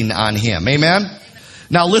focusing on Him. Amen?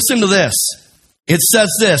 Now listen to this. It says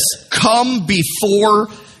this, come before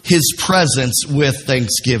His presence with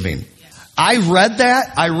thanksgiving. I read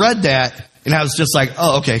that, and I was just like,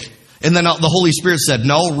 oh, okay. And then the Holy Spirit said,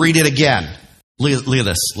 no, read it again. Look at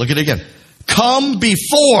this. Look at it again. Come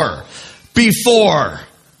before His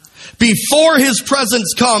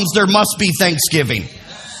presence comes, there must be thanksgiving.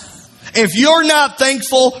 If you're not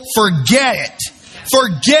thankful, forget it.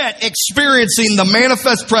 Forget experiencing the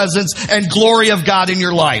manifest presence and glory of God in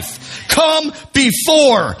your life. Come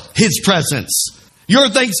before His presence. Your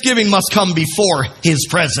thanksgiving must come before His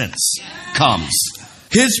presence comes.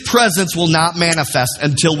 His presence will not manifest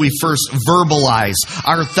until we first verbalize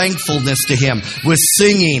our thankfulness to Him with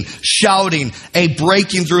singing, shouting, a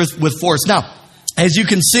breaking through with force. Now, as you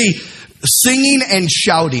can see, singing and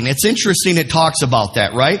shouting. It's interesting it talks about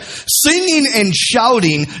that, right? Singing and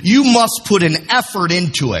shouting, you must put an effort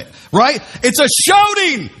into it, right? It's a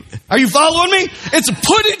shouting. Are you following me? It's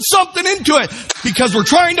putting something into it because we're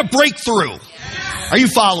trying to break through. Are you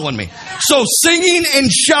following me? So singing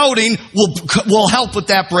and shouting will help with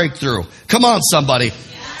that breakthrough. Come on, somebody.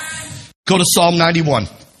 Go to Psalm 91.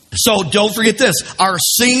 So don't forget this. Our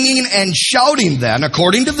singing and shouting then,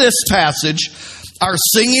 according to this passage, our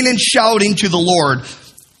singing and shouting to the Lord,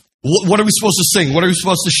 what are we supposed to sing? What are we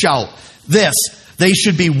supposed to shout? This, they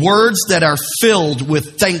should be words that are filled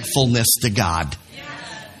with thankfulness to God.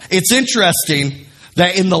 It's interesting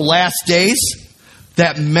that in the last days,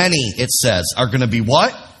 that many, it says, are going to be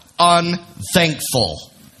what? Unthankful.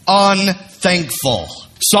 Unthankful.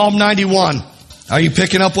 Psalm 91. Are you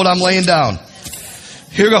picking up what I'm laying down?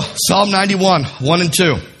 Here we go. Psalm 91, 1 and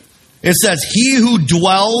 2. It says, he who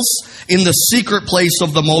dwells in the secret place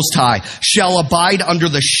of the Most High shall abide under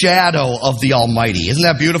the shadow of the Almighty. Isn't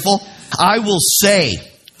that beautiful? I will say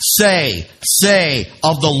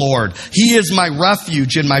of the Lord, He is my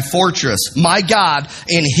refuge and my fortress, my God,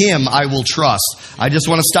 in Him I will trust. I just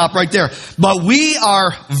want to stop right there. But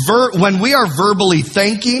when we are verbally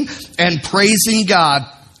thanking and praising God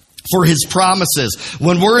for His promises,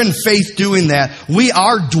 when we're in faith doing that, we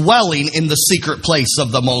are dwelling in the secret place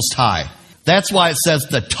of the Most High. That's why it says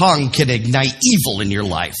the tongue can ignite evil in your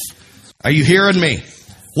life. Are you hearing me?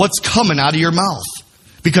 What's coming out of your mouth?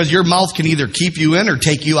 Because your mouth can either keep you in or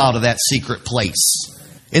take you out of that secret place.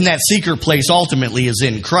 And that secret place ultimately is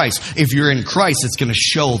in Christ. If you're in Christ, it's going to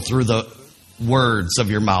show through the words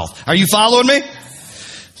of your mouth. Are you following me?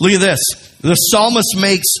 Look at this. The psalmist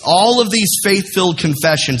makes all of these faith-filled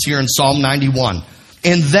confessions here in Psalm 91.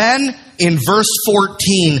 And then in verse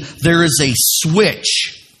 14, there is a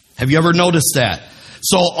switch. Have you ever noticed that?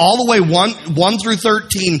 So all the way 1 through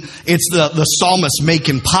 13, it's the psalmist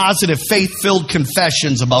making positive, faith-filled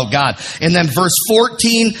confessions about God. And then verse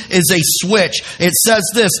 14 is a switch. It says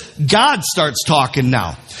this, God starts talking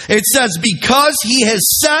now. It says, because He has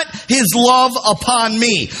set His love upon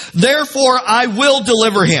me, therefore I will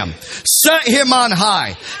deliver him. Set him on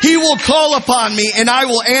high. He will call upon me and I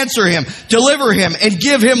will answer him, deliver him, and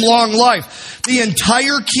give him long life. The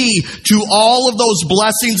entire key to all of those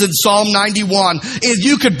blessings in Psalm 91 is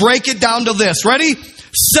you could break it down to this. Ready?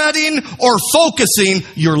 Setting or focusing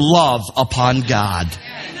your love upon God.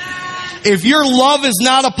 If your love is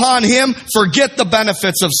not upon Him, forget the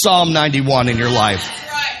benefits of Psalm 91 in your life.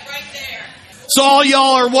 So all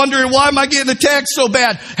y'all are wondering, why am I getting attacked so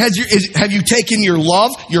bad? Have you taken your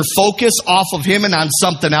love, your focus off of Him and on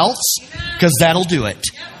something else? Because that'll do it.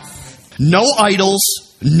 No idols,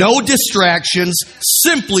 no distractions,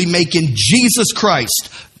 simply making Jesus Christ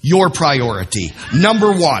your priority.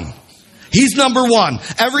 Number one. He's number one.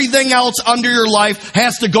 Everything else under your life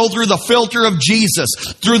has to go through the filter of Jesus,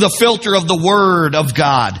 through the filter of the Word of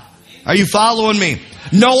God. Are you following me?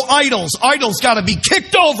 No idols. Idols got to be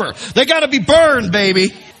kicked over. They got to be burned,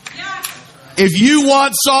 baby. If you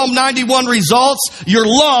want Psalm 91 results, your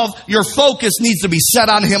love, your focus needs to be set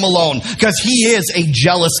on Him alone, because He is a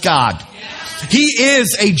jealous God. He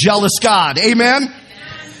is a jealous God. Amen?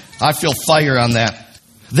 I feel fire on that.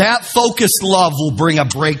 That focused love will bring a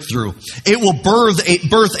breakthrough. It will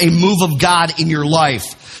birth a move of God in your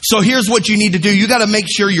life. So here's what you need to do. You got to make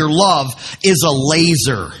sure your love is a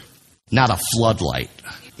laser, not a floodlight.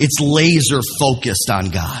 It's laser focused on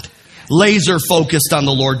God. Laser focused on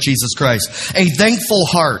the Lord Jesus Christ. A thankful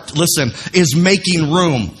heart, listen, is making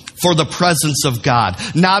room for the presence of God,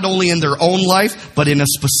 not only in their own life, but in a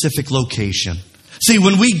specific location. See,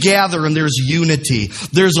 when we gather and there's unity,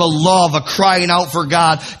 there's a love, a crying out for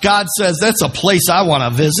God. God says, that's a place I want to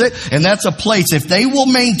visit, and that's a place, if they will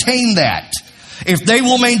maintain that,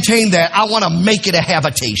 I want to make it a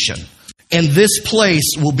habitation. And this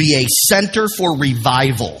place will be a center for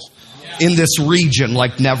revival in this region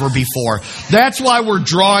like never before. That's why we're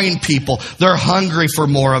drawing people. They're hungry for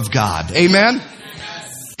more of God. Amen?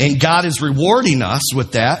 And God is rewarding us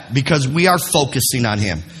with that because we are focusing on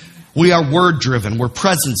Him. We are word-driven. We're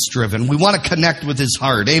presence-driven. We want to connect with His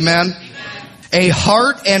heart. Amen? Amen? A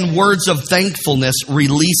heart and words of thankfulness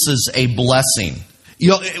releases a blessing. You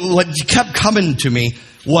know, what kept coming to me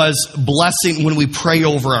was blessing when we pray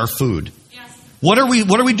over our food. Yes. What are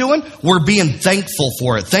we doing? We're being thankful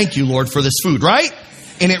for it. Thank you, Lord, for this food, right?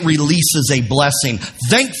 And it releases a blessing.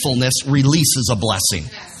 Thankfulness releases a blessing.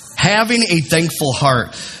 Yes. Having a thankful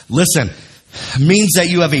heart, listen, means that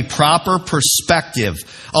you have a proper perspective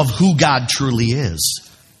of who God truly is.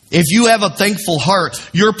 If you have a thankful heart,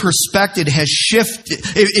 your perspective has shifted.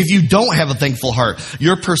 If you don't have a thankful heart,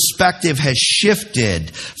 your perspective has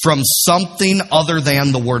shifted from something other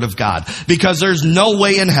than the Word of God. Because there's no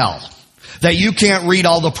way in hell that you can't read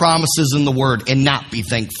all the promises in the Word and not be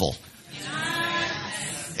thankful.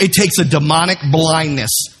 It takes a demonic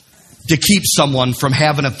blindness to keep someone from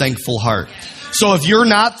having a thankful heart. So if you're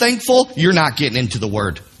not thankful, you're not getting into the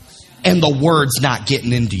Word. And the Word's not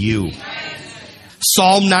getting into you.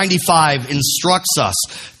 Psalm 95 instructs us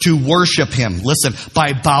to worship Him, listen,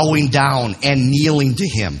 by bowing down and kneeling to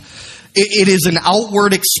Him. It is an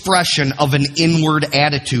outward expression of an inward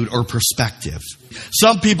attitude or perspective.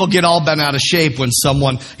 Some people get all bent out of shape when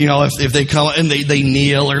someone, if they come and they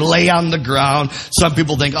kneel or lay on the ground. Some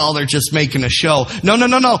people think, they're just making a show. No.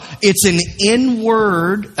 It's an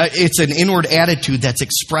inward attitude that's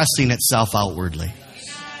expressing itself outwardly.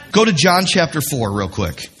 Go to John chapter 4 real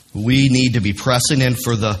quick. We need to be pressing in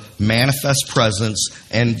for the manifest presence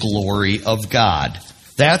and glory of God.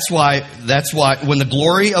 That's why when the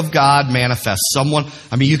glory of God manifests,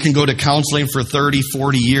 you can go to counseling for 30,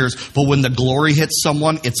 40 years, but when the glory hits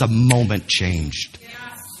someone, it's a moment changed.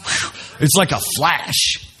 It's like a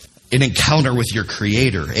flash, an encounter with your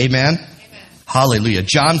Creator. Amen? Amen. Hallelujah.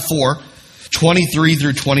 John 4, 23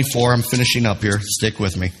 through 24. I'm finishing up here. Stick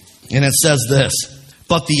with me. And it says this,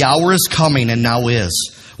 "But the hour is coming and now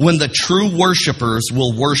is, when the true worshipers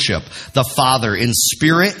will worship the Father in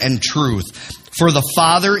spirit and truth. For the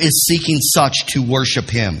Father is seeking such to worship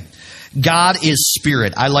Him. God is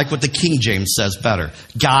spirit." I like what the King James says better.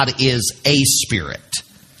 God is a spirit.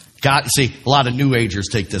 God, see, a lot of New Agers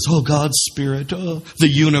take this. God's spirit, the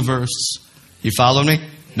universe. You follow me?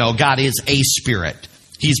 No, God is a spirit.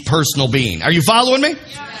 He's personal being. Are you following me?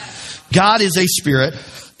 Yes. God is a spirit.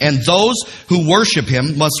 And those who worship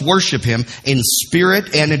Him must worship Him in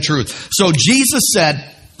spirit and in truth. So Jesus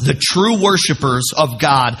said the true worshipers of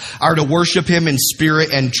God are to worship Him in spirit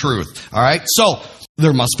and truth. All right? So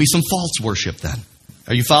there must be some false worship then.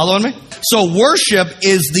 Are you following me? So worship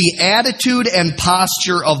is the attitude and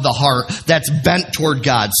posture of the heart that's bent toward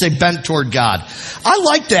God. Say bent toward God. I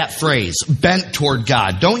like that phrase, bent toward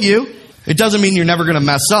God. Don't you? It doesn't mean you're never going to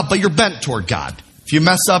mess up, but you're bent toward God. If you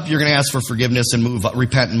mess up, you're going to ask for forgiveness and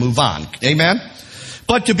repent and move on. Amen?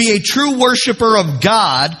 But to be a true worshiper of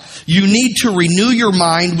God, you need to renew your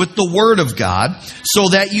mind with the Word of God so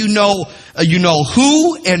that you know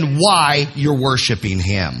who and why you're worshiping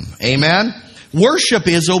Him. Amen? Worship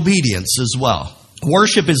is obedience as well.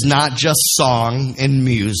 Worship is not just song and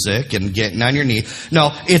music and getting on your knee.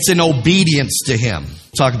 No, it's an obedience to Him.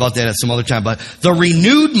 We'll talk about that at some other time. But the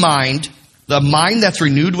renewed mind, the mind that's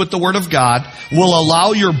renewed with the Word of God, will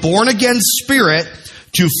allow your born-again spirit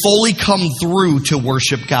to fully come through to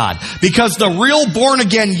worship God. Because the real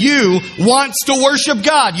born-again you wants to worship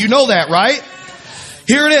God. You know that, right?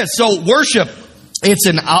 Here it is. So worship, it's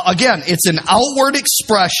an outward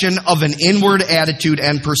expression of an inward attitude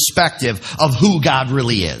and perspective of who God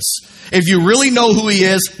really is. If you really know who He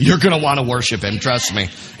is, you're going to want to worship Him. Trust me.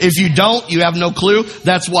 If you don't, you have no clue.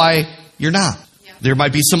 That's why you're not. There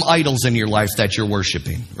might be some idols in your life that you're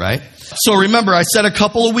worshiping, right? So remember, I said a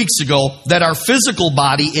couple of weeks ago that our physical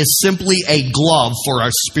body is simply a glove for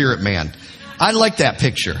our spirit man. I like that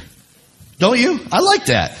picture. Don't you? I like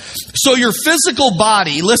that. So your physical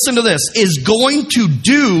body, listen to this, is going to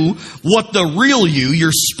do what the real you,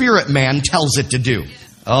 your spirit man, tells it to do.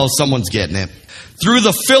 Oh, someone's getting it. through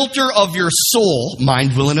the filter of your soul,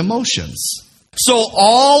 mind, will, and emotions. So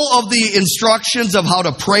all of the instructions of how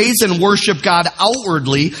to praise and worship God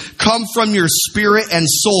outwardly come from your spirit and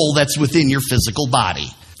soul that's within your physical body.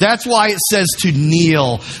 That's why it says to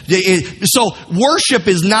kneel. So worship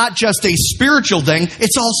is not just a spiritual thing,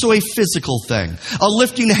 it's also a physical thing. A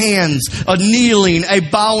lifting hands, a kneeling, a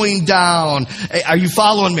bowing down. Are you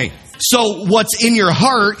following me? So what's in your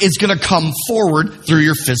heart is going to come forward through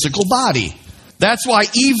your physical body. That's why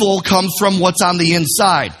evil comes from what's on the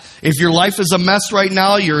inside. If your life is a mess right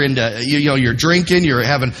now, you're you're drinking, you're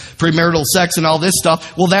having premarital sex and all this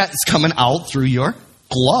stuff, well, that's coming out through your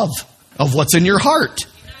glove of what's in your heart.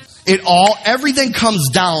 Everything comes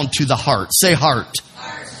down to the heart. Say heart.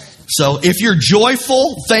 So if you're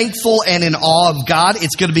joyful, thankful, and in awe of God,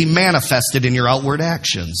 it's going to be manifested in your outward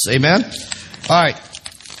actions. Amen? All right.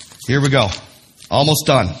 Here we go. Almost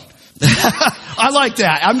done. I like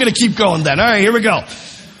that. I'm going to keep going then. All right, here we go.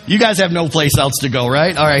 You guys have no place else to go,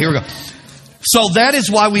 right? All right, here we go. So that is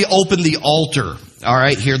why we open the altar. All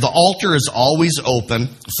right, here. The altar is always open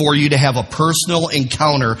for you to have a personal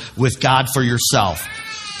encounter with God for yourself.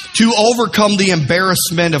 To overcome the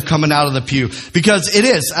embarrassment of coming out of the pew. Because it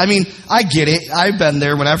is. I mean, I get it. I've been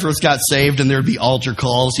there when I first got saved and there'd be altar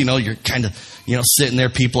calls. You know, you're kind of, sitting there.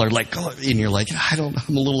 People are like, oh, and you're like, I'm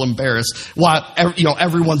a little embarrassed. Well,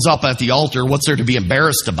 everyone's up at the altar. What's there to be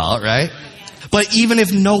embarrassed about, right? But even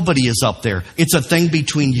if nobody is up there, it's a thing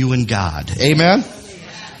between you and God. Amen?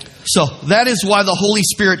 So that is why the Holy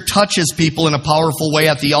Spirit touches people in a powerful way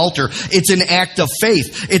at the altar. It's an act of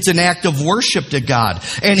faith. It's an act of worship to God.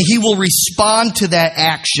 And He will respond to that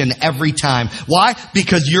action every time. Why?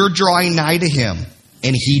 Because you're drawing nigh to Him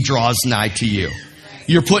and He draws nigh to you.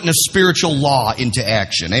 You're putting a spiritual law into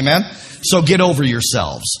action. Amen? So get over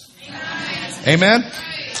yourselves. Amen?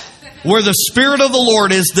 Where the Spirit of the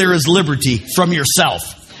Lord is, there is liberty from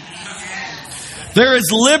yourself. There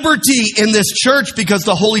is liberty in this church because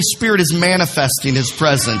the Holy Spirit is manifesting His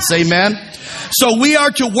presence. Amen? So we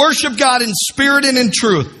are to worship God in spirit and in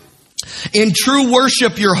truth. In true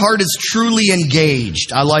worship, your heart is truly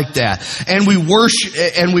engaged. I like that. And we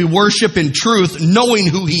worship in truth, knowing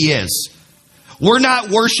who He is. We're not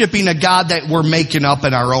worshiping a God that we're making up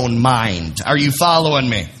in our own mind. Are you following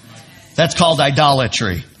me? That's called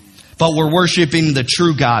idolatry. But we're worshiping the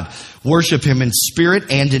true God. Worship Him in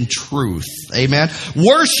spirit and in truth. Amen.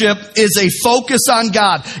 Worship is a focus on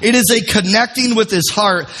God. It is a connecting with His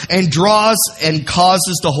heart and draws and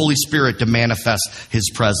causes the Holy Spirit to manifest His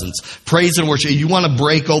presence. Praise and worship. You want to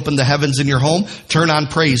break open the heavens in your home? Turn on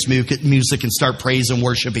praise music and start praise and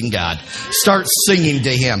worshiping God. Start singing to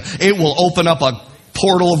Him. It will open up a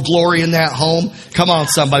portal of glory in that home. Come on,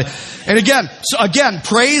 somebody. And again,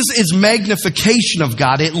 praise is magnification of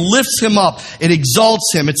God. It lifts Him up. It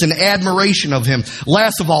exalts Him. It's an admiration of Him.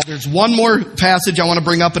 Last of all, there's one more passage I want to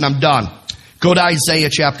bring up and I'm done. Go to Isaiah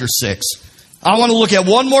chapter 6. I want to look at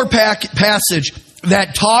one more passage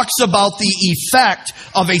that talks about the effect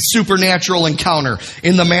of a supernatural encounter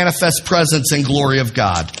in the manifest presence and glory of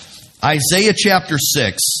God. Isaiah chapter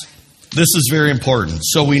 6. This is very important.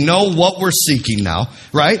 So we know what we're seeking now,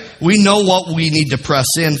 right? We know what we need to press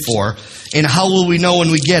in for. And how will we know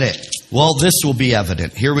when we get it? Well, this will be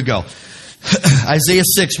evident. Here we go. Isaiah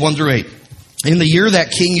 6, 1 through 8. In the year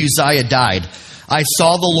that King Uzziah died, I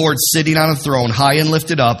saw the Lord sitting on a throne, high and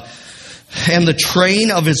lifted up, and the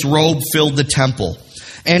train of His robe filled the temple.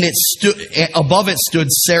 And above it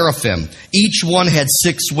stood seraphim. Each one had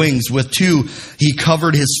 6 wings. With 2 He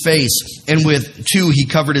covered His face, and with 2 He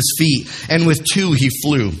covered His feet, and with 2 He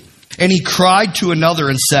flew. And He cried to another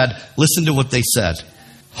and said, listen to what they said.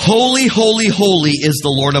 Holy, holy, holy is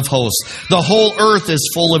the Lord of hosts. The whole earth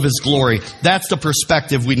is full of His glory. That's the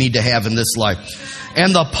perspective we need to have in this life.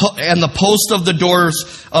 And the posts of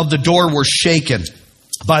the door were shaken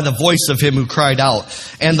by the voice of Him who cried out.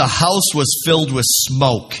 And the house was filled with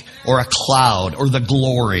smoke, or a cloud, or the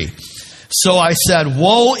glory. So I said,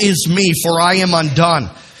 woe is me, for I am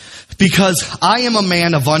undone, because I am a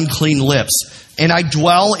man of unclean lips, and I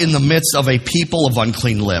dwell in the midst of a people of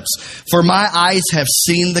unclean lips. For my eyes have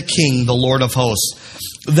seen the King, the Lord of hosts.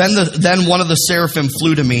 Then one of the seraphim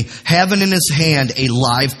flew to me, having in his hand a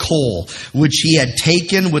live coal, which he had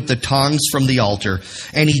taken with the tongs from the altar.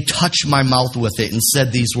 And he touched my mouth with it and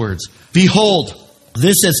said these words, behold,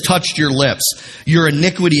 this has touched your lips. Your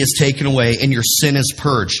iniquity is taken away and your sin is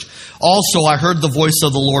purged. Also, I heard the voice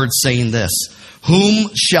of the Lord saying this,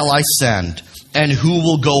 whom shall I send? And who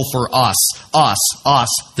will go for us? Us,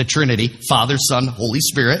 the Trinity, Father, Son, Holy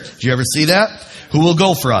Spirit. Did you ever see that? Who will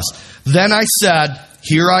go for us? Then I said,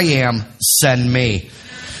 here I am, send me.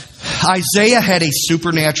 Isaiah had a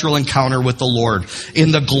supernatural encounter with the Lord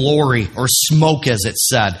in the glory, or smoke as it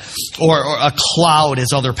said, or a cloud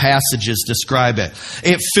as other passages describe it.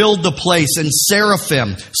 It filled the place, and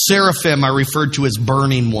seraphim are referred to as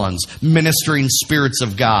burning ones, ministering spirits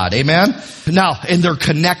of God. Amen? Now, and they're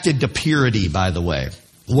connected to purity, by the way.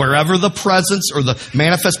 Wherever the presence or the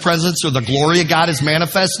manifest presence or the glory of God is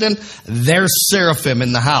manifesting, there's seraphim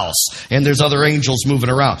in the house. And there's other angels moving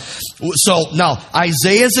around. So now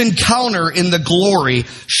Isaiah's encounter in the glory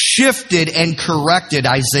shifted and corrected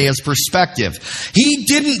Isaiah's perspective. He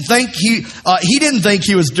didn't think he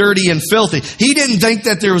was dirty and filthy. He didn't think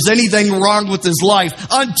that there was anything wrong with his life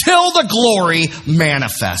until the glory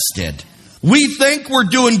manifested. We think we're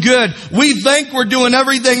doing good. We think we're doing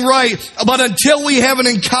everything right. But until we have an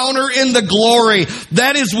encounter in the glory,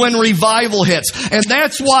 that is when revival hits. And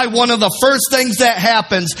that's why one of the first things that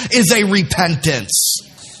happens is a repentance.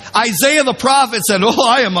 Isaiah the prophet said, "Oh,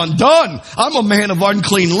 I am undone. I'm a man of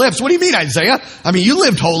unclean lips." What do you mean, Isaiah? I mean, you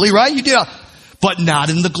lived holy, right? You did. But not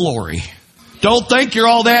in the glory. Don't think you're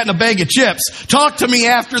all that in a bag of chips. Talk to me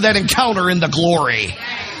after that encounter in the glory.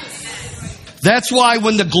 That's why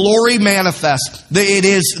when the glory manifests,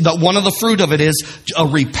 one of the fruit of it is a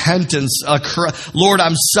repentance. Lord,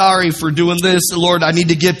 I'm sorry for doing this. Lord, I need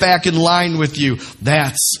to get back in line with you.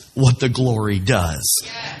 That's what the glory does.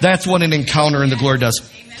 That's what an encounter in the glory does.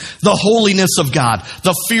 The holiness of God,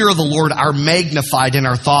 the fear of the Lord are magnified in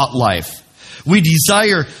our thought life. We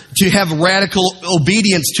desire to have radical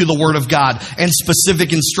obedience to the Word of God and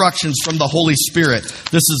specific instructions from the Holy Spirit.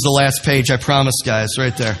 This is the last page, I promise, guys,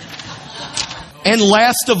 right there. And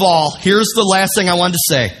last of all, here's the last thing I wanted to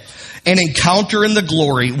say. An encounter in the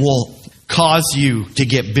glory will cause you to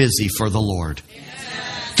get busy for the Lord.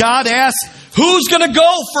 God asked, "Who's going to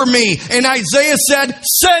go for me?" And Isaiah said,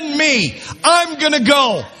 "Send me. I'm going to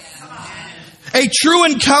go." A true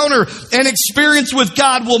encounter and experience with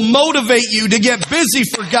God will motivate you to get busy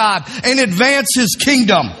for God and advance His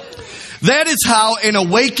kingdom. That is how an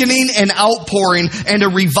awakening, an outpouring, and a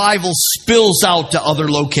revival spills out to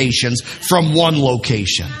other locations from one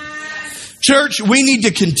location. Church, we need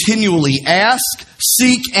to continually ask,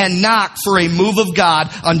 seek, and knock for a move of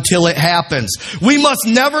God until it happens. We must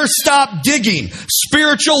never stop digging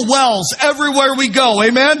spiritual wells everywhere we go.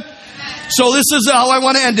 Amen? So this is how I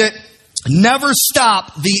want to end it. Never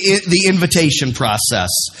stop the invitation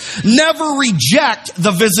process. Never reject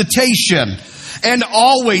the visitation. And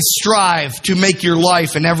always strive to make your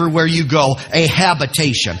life and everywhere you go a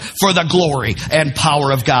habitation for the glory and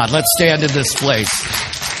power of God. Let's stand in this place.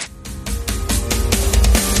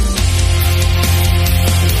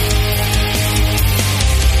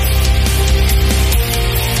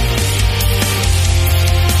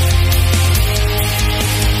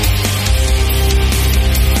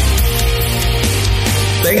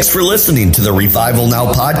 Thanks for listening to the Revival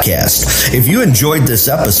Now podcast. If you enjoyed this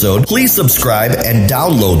episode, please subscribe and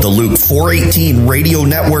download the Luke 418 Radio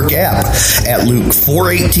Network app at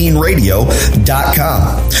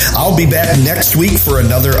luke418radio.com. I'll be back next week for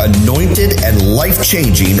another anointed and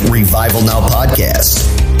life-changing Revival Now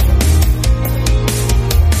podcast.